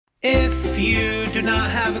If you do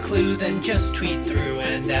not have a clue, then just tweet through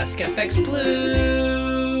and ask FX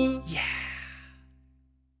Blue. Yeah.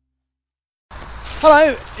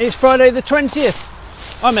 Hello, it's Friday the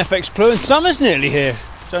 20th. I'm FX Blue and summer's nearly here.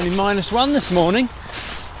 It's only -1 this morning.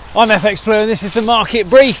 I'm FX Blue and this is the market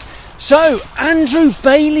brief. So, Andrew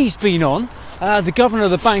Bailey's been on. The Governor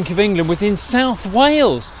of the Bank of England was in South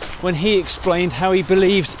Wales when he explained how he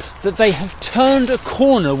believes that they have turned a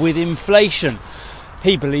corner with inflation.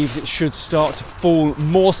 He believes it should start to fall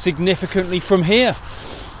more significantly from here.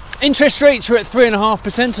 Interest rates are at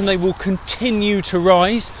 3.5% and they will continue to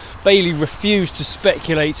rise. Bailey refused to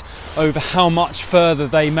speculate over how much further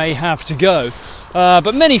they may have to go.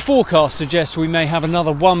 But many forecasts suggest we may have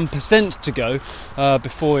another 1% to go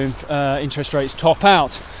before interest rates top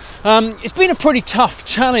out. It's been a pretty tough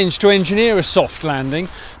challenge to engineer a soft landing,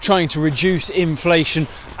 trying to reduce inflation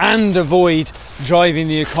and avoid driving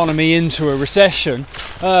the economy into a recession.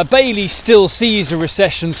 Bailey still sees a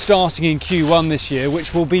recession starting in Q1 this year,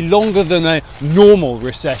 which will be longer than a normal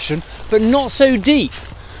recession, but not so deep.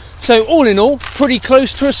 So all in all, pretty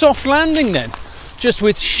close to a soft landing then, just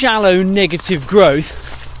with shallow negative growth.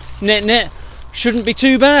 Net shouldn't be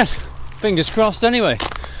too bad. Fingers crossed anyway.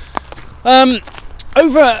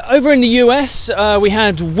 Over in the US, we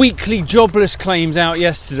had weekly jobless claims out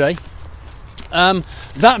yesterday.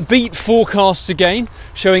 That beat forecasts again,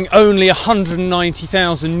 showing only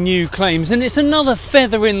 190,000 new claims, and it's another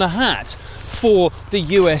feather in the hat for the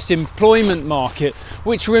US employment market,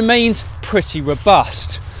 which remains pretty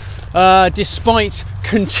robust. Despite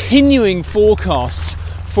continuing forecasts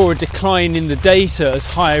for a decline in the data as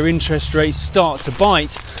higher interest rates start to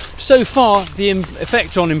bite, so far the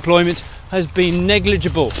effect on employment has been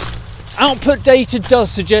negligible. Output data does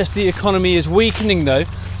suggest the economy is weakening though.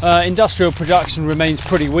 Industrial production remains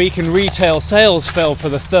pretty weak and retail sales fell for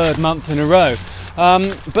the third month in a row.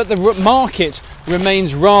 But the market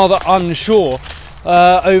remains rather unsure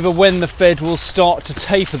over when the Fed will start to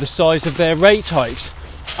taper the size of their rate hikes.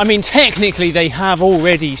 I mean, technically they have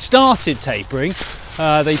already started tapering.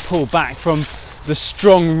 They pulled back from the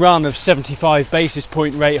strong run of 75 basis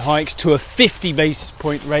point rate hikes to a 50 basis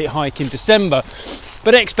point rate hike in December.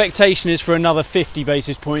 But expectation is for another 50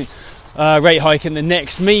 basis point rate hike in the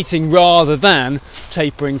next meeting rather than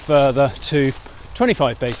tapering further to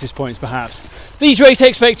 25 basis points perhaps. These rate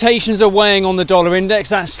expectations are weighing on the dollar index.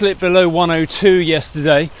 That slipped below 102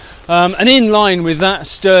 yesterday. And in line with that,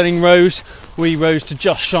 sterling rose. We rose to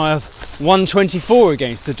just shy of 124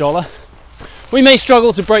 against the dollar. We may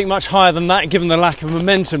struggle to break much higher than that given the lack of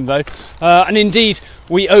momentum though, and indeed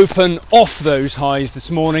we open off those highs this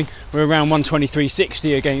morning. We're around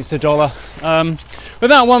 123.60 against the dollar, we're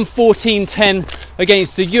about 114.10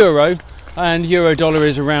 against the euro, and euro dollar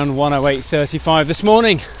is around 108.35 this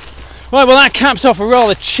morning. Right, well that caps off a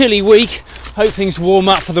rather chilly week. Hope things warm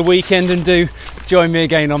up for the weekend, and do join me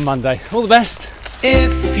again on Monday. All the best.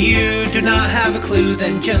 If you do not have a clue,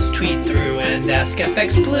 then just tweet through and ask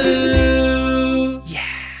FX Blue.